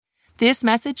This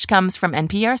message comes from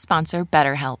NPR sponsor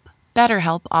BetterHelp.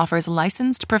 BetterHelp offers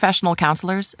licensed professional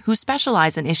counselors who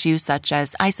specialize in issues such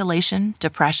as isolation,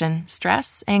 depression,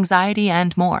 stress, anxiety,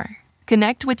 and more.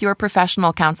 Connect with your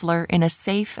professional counselor in a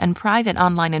safe and private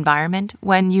online environment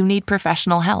when you need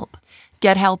professional help.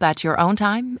 Get help at your own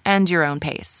time and your own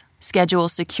pace. Schedule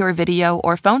secure video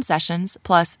or phone sessions,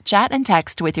 plus chat and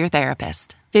text with your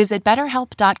therapist. Visit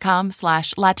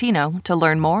BetterHelp.com/Latino to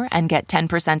learn more and get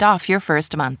 10% off your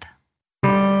first month.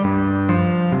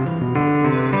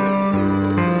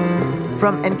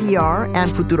 From NPR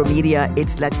and Futuro Media,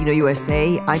 it's Latino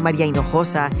USA. I'm Maria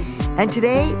Hinojosa. And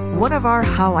today, one of our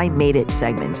How I Made It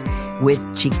segments with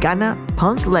Chicana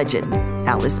punk legend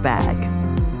Alice Bag.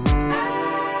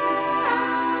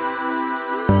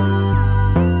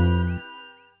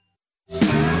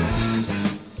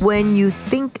 When you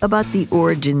think about the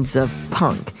origins of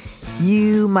punk,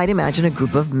 you might imagine a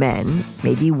group of men,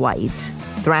 maybe white,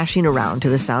 thrashing around to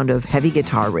the sound of heavy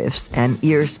guitar riffs and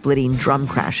ear-splitting drum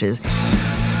crashes.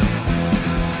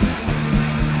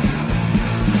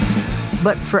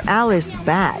 But for Alice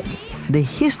Bag, the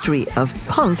history of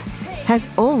punk has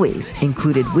always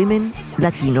included women,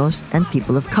 Latinos, and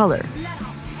people of color.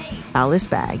 Alice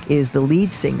Bag is the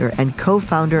lead singer and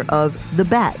co-founder of The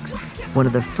Bags, one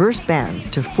of the first bands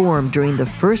to form during the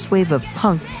first wave of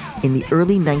punk in the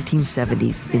early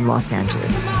 1970s in Los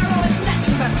Angeles.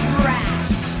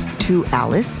 To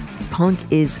Alice, punk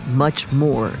is much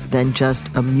more than just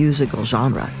a musical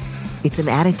genre. It's an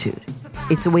attitude.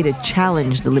 It's a way to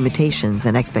challenge the limitations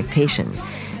and expectations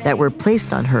that were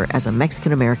placed on her as a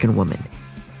Mexican-American woman.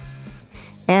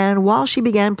 And while she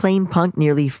began playing punk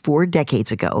nearly 4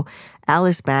 decades ago,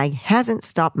 Alice Bag hasn't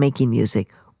stopped making music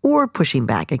or pushing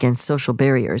back against social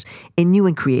barriers in new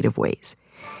and creative ways.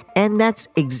 And that's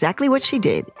exactly what she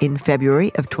did in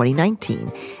February of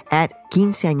 2019 at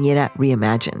Quinceañera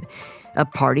Reimagined, a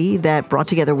party that brought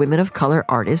together women of color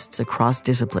artists across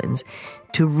disciplines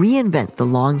to reinvent the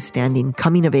long-standing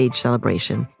coming-of-age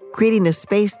celebration, creating a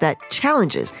space that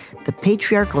challenges the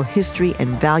patriarchal history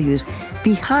and values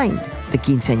behind the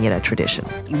quinceañera tradition.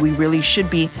 We really should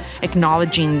be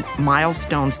acknowledging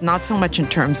milestones, not so much in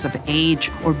terms of age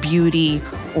or beauty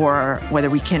or whether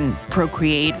we can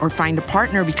procreate or find a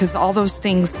partner, because all those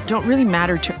things don't really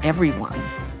matter to everyone.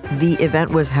 The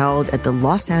event was held at the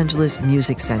Los Angeles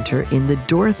Music Center in the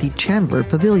Dorothy Chandler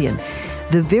Pavilion,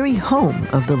 the very home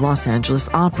of the Los Angeles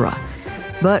Opera.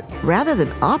 But rather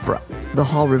than opera, the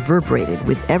hall reverberated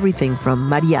with everything from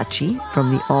mariachi,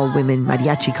 from the all-women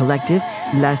mariachi collective,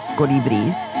 Las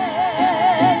Colibris,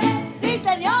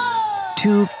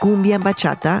 to cumbia and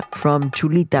bachata from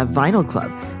Chulita Vinyl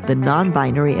Club, the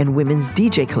non-binary and women's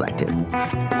DJ collective.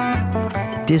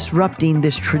 Disrupting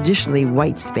this traditionally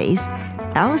white space,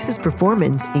 Alice's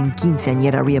performance in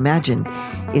Quinceañera Reimagined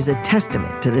is a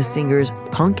testament to the singer's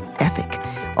punk ethic,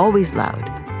 always loud,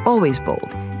 always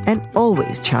bold, and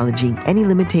always challenging any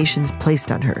limitations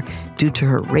placed on her due to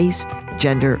her race,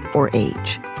 gender, or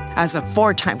age. As a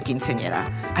 4-time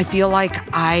quinceañera, I feel like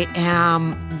I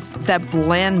am that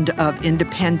blend of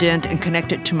independent and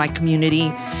connected to my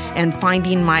community and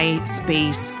finding my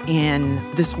space in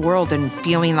this world and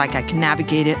feeling like I can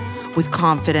navigate it with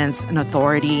confidence and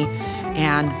authority,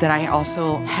 and that I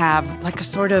also have like a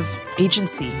sort of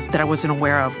agency that I wasn't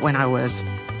aware of when I was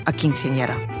a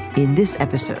quinceañera. In this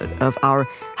episode of our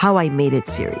How I Made It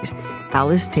series,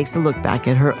 Alice takes a look back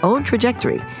at her own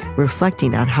trajectory,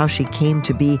 reflecting on how she came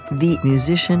to be the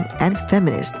musician and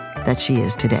feminist that she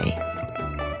is today.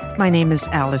 My name is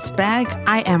Alice Bag.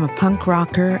 I am a punk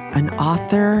rocker, an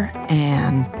author,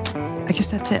 and I guess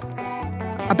that's it.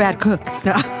 A bad cook.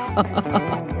 No.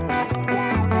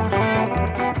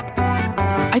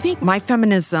 I think my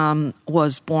feminism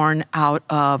was born out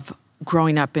of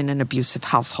growing up in an abusive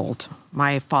household.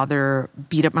 My father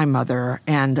beat up my mother,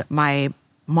 and my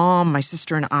mom, my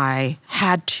sister, and I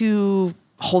had to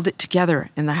hold it together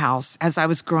in the house. As I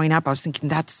was growing up, I was thinking,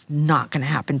 that's not going to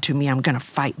happen to me. I'm going to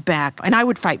fight back. And I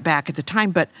would fight back at the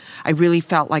time, but I really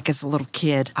felt like as a little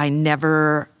kid, I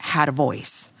never had a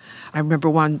voice. I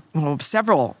remember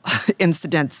several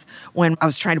incidents when I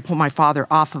was trying to pull my father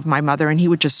off of my mother, and he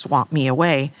would just swamp me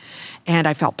away, and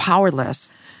I felt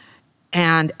powerless.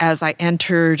 And as I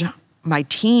entered my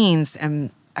teens and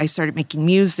I started making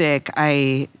music,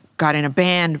 I got in a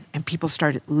band and people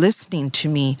started listening to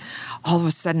me, all of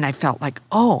a sudden I felt like,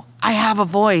 oh, I have a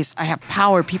voice, I have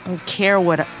power, people care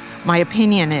what my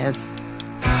opinion is.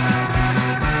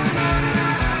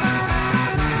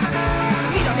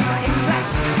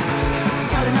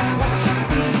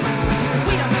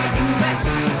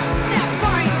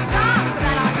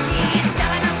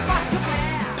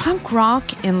 Punk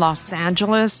rock in Los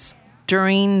Angeles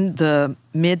During the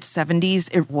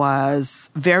mid-'70s, it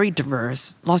was very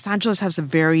diverse. Los Angeles has a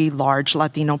very large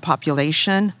Latino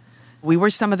population. We were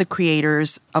some of the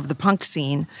creators of the punk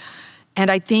scene.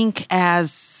 And I think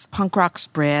as punk rock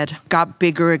spread, got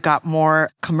bigger, it got more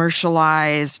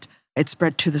commercialized, it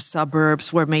spread to the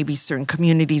suburbs where maybe certain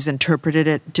communities interpreted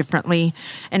it differently.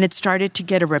 And it started to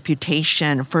get a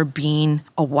reputation for being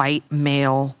a white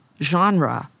male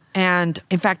genre. And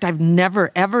in fact, I've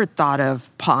never, ever thought of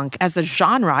punk as a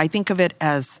genre. I think of it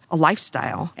as a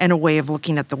lifestyle and a way of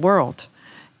looking at the world.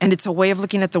 And it's a way of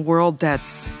looking at the world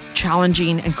that's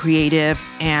challenging and creative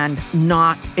and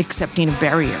not accepting of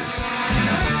barriers.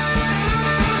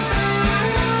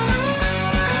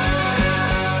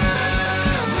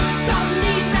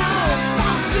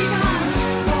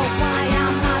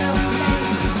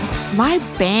 My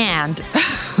band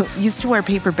used to wear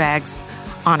paper bags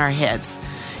on our heads.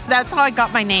 That's how I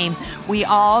got my name. We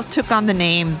all took on the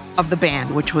name of the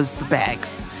band, which was the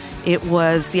Bags. It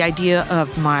was the idea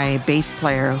of my bass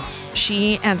player.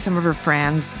 She and some of her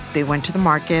friends, they went to the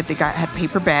market, had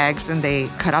paper bags, and they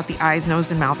cut out the eyes,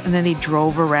 nose, and mouth, and then they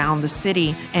drove around the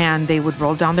city, and they would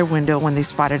roll down their window when they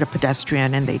spotted a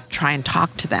pedestrian, and they'd try and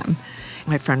talk to them.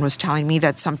 My friend was telling me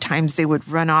that sometimes they would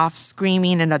run off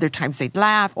screaming, and other times they'd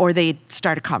laugh, or they'd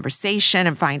start a conversation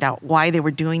and find out why they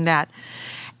were doing that.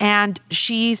 And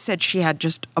she said she had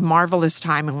just a marvelous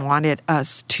time and wanted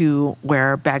us to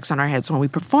wear bags on our heads when we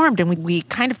performed. And we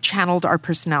kind of channeled our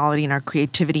personality and our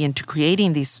creativity into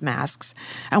creating these masks.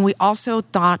 And we also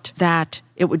thought that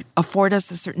it would afford us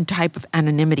a certain type of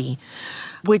anonymity,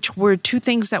 which were two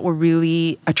things that were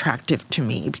really attractive to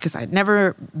me because I'd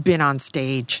never been on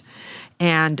stage.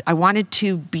 And I wanted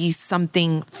to be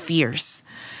something fierce.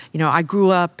 You know, I grew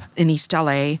up in East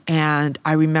LA, and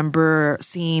I remember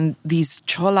seeing these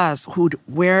cholas who'd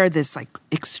wear this like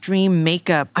extreme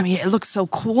makeup. I mean, it looked so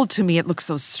cool to me. It looked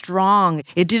so strong.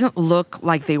 It didn't look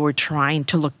like they were trying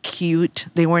to look cute.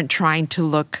 They weren't trying to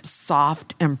look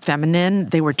soft and feminine.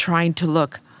 They were trying to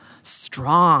look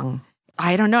strong.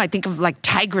 I don't know. I think of like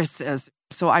tigresses.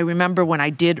 So I remember when I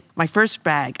did my first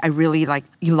bag, I really like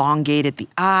elongated the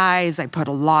eyes. I put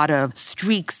a lot of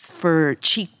streaks for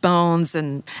cheekbones.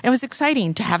 And it was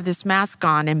exciting to have this mask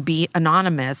on and be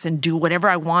anonymous and do whatever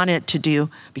I wanted to do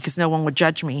because no one would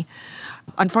judge me.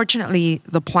 Unfortunately,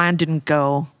 the plan didn't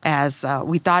go as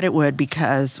we thought it would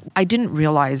because I didn't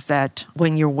realize that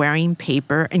when you're wearing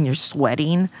paper and you're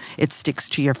sweating, it sticks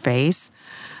to your face.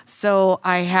 So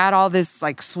I had all this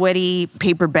like sweaty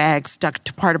paper bag stuck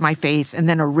to part of my face and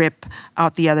then a rip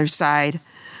out the other side.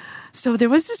 So there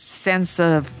was this sense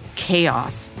of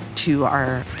chaos to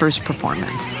our first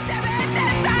performance.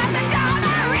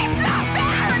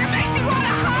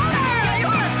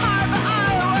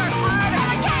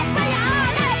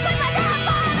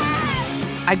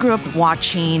 I grew up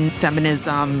watching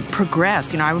feminism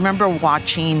progress. You know, I remember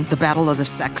watching the Battle of the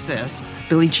Sexes,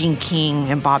 Billie Jean King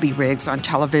and Bobby Riggs on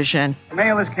television. The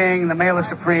male is king, the male is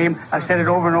supreme. I've said it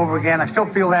over and over again. I still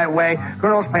feel that way.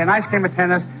 Girls play a nice game of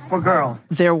tennis for girls.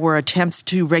 There were attempts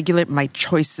to regulate my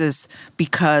choices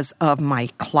because of my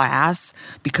class,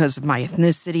 because of my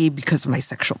ethnicity, because of my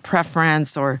sexual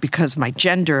preference, or because of my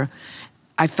gender.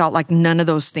 I felt like none of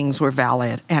those things were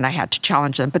valid and I had to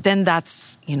challenge them. But then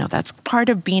that's part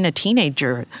of being a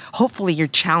teenager. Hopefully you're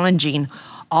challenging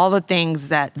all the things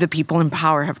that the people in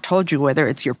power have told you, whether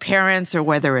it's your parents or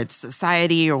whether it's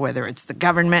society or whether it's the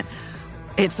government.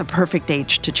 It's a perfect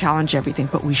age to challenge everything,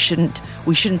 but we shouldn't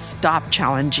stop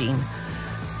challenging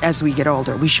as we get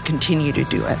older. We should continue to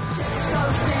do it.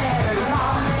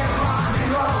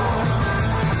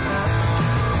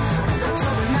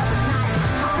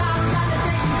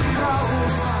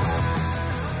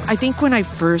 I think when I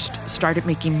first started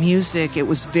making music, it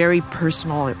was very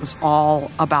personal. It was all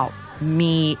about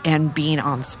me and being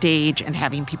on stage and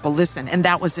having people listen. And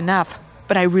that was enough.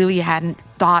 But I really hadn't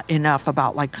thought enough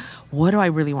about, like, what do I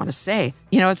really want to say?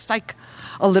 You know, it's like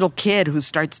a little kid who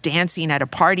starts dancing at a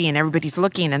party and everybody's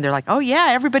looking and they're like, oh,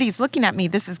 yeah, everybody's looking at me.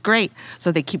 This is great.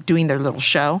 So they keep doing their little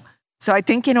show. So I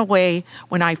think in a way,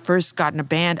 when I first got in a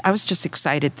band, I was just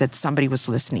excited that somebody was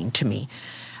listening to me.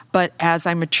 But as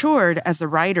I matured as a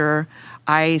writer,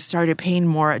 I started paying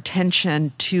more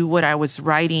attention to what I was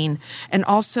writing. And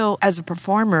also as a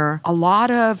performer, a lot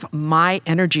of my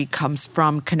energy comes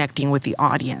from connecting with the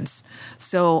audience.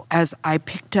 So as I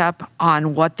picked up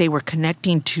on what they were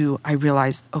connecting to, I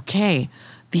realized, okay,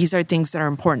 these are things that are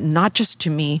important, not just to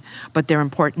me, but they're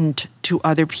important to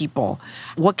other people.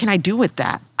 What can I do with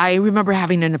that? I remember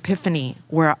having an epiphany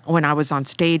when I was on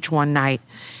stage one night,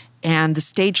 and the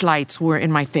stage lights were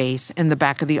in my face and the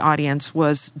back of the audience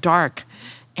was dark.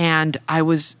 And I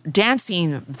was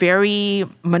dancing very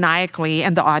maniacally,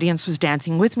 and the audience was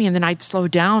dancing with me. And then I'd slow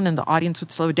down, and the audience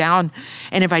would slow down.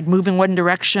 And if I'd move in one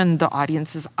direction, the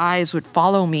audience's eyes would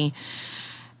follow me.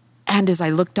 And as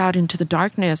I looked out into the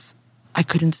darkness, I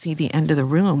couldn't see the end of the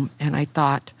room. And I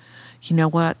thought, you know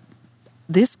what?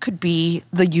 This could be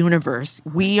the universe.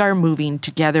 We are moving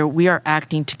together. We are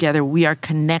acting together. We are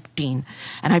connecting.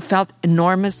 And I felt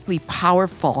enormously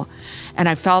powerful. And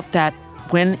I felt that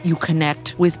when you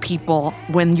connect with people,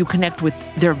 when you connect with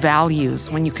their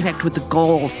values, when you connect with the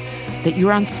goals, that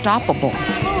you're unstoppable.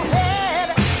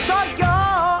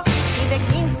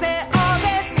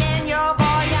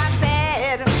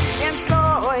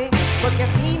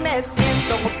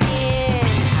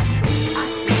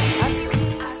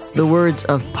 The words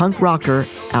of punk rocker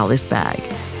Alice Bagg.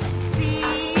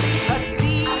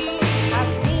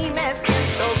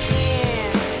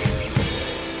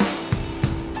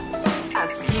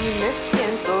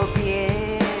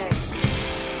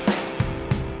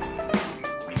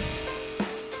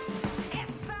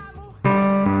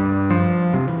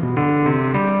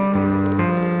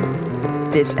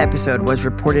 This episode was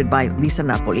reported by Lisa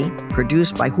Napoli,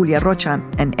 produced by Julia Rocha,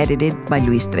 and edited by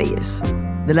Luis Treyes.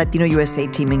 The Latino USA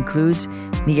team includes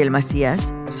Miguel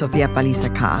Macías, Sofia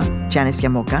Paliza-Ka, Janice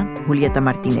Yamoca, Julieta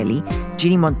Martinelli,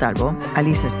 Ginny Montalvo,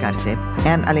 Alicia Escarce,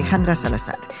 and Alejandra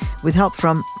Salazar, with help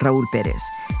from Raúl Pérez.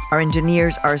 Our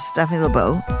engineers are Stephanie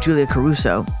Lebeau, Julia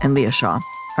Caruso, and Leah Shaw.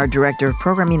 Our director of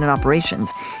programming and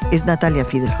operations is Natalia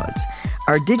Fidelholz.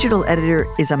 Our digital editor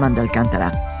is Amanda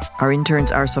Alcantara. Our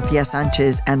interns are Sofia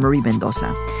Sanchez and Marie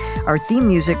Mendoza. Our theme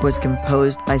music was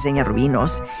composed by Zenia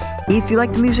Rubinos. If you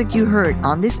like the music you heard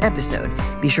on this episode,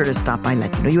 be sure to stop by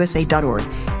latinousa.org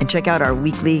and check out our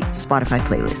weekly Spotify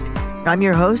playlist. I'm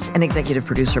your host and executive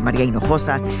producer, Maria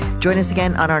Hinojosa. Join us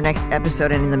again on our next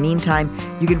episode, and in the meantime,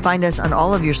 you can find us on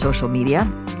all of your social media.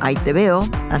 Ahí te veo.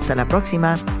 Hasta la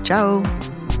próxima. Ciao.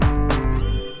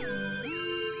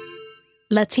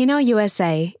 Latino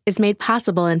USA is made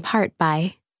possible in part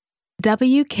by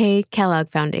W.K. Kellogg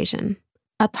Foundation,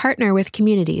 a partner with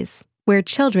communities where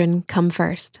children come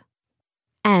first.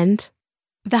 And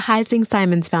the Heising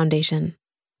Simons Foundation,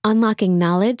 unlocking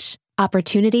knowledge,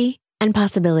 opportunity, and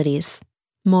possibilities.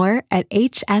 More at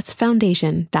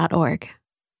hsfoundation.org.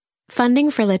 Funding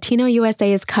for Latino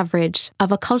USA's coverage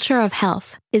of A Culture of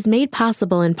Health is made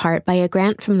possible in part by a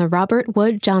grant from the Robert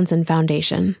Wood Johnson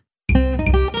Foundation.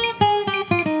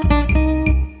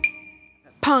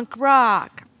 Punk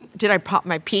rock. Did I pop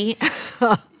my pee?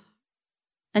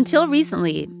 Until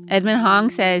recently, Edmund Hong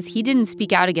says he didn't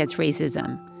speak out against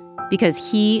racism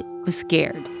because he was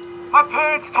scared. My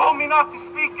parents told me not to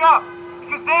speak up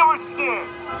because they were scared.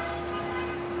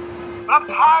 But I'm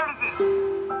tired of this.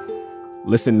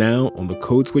 Listen now on the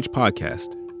Code Switch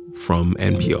podcast from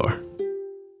NPR.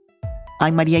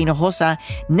 I'm Maria Hinojosa.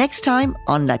 Next time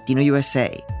on Latino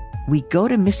USA, we go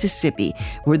to Mississippi,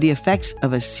 where the effects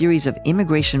of a series of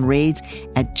immigration raids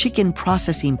at chicken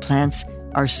processing plants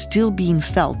are still being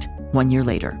felt 1 year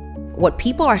later. What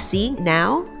people are seeing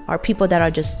now are people that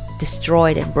are just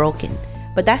destroyed and broken.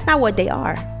 But that's not what they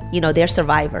are. You know, they're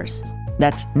survivors.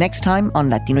 That's next time on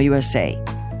Latino USA.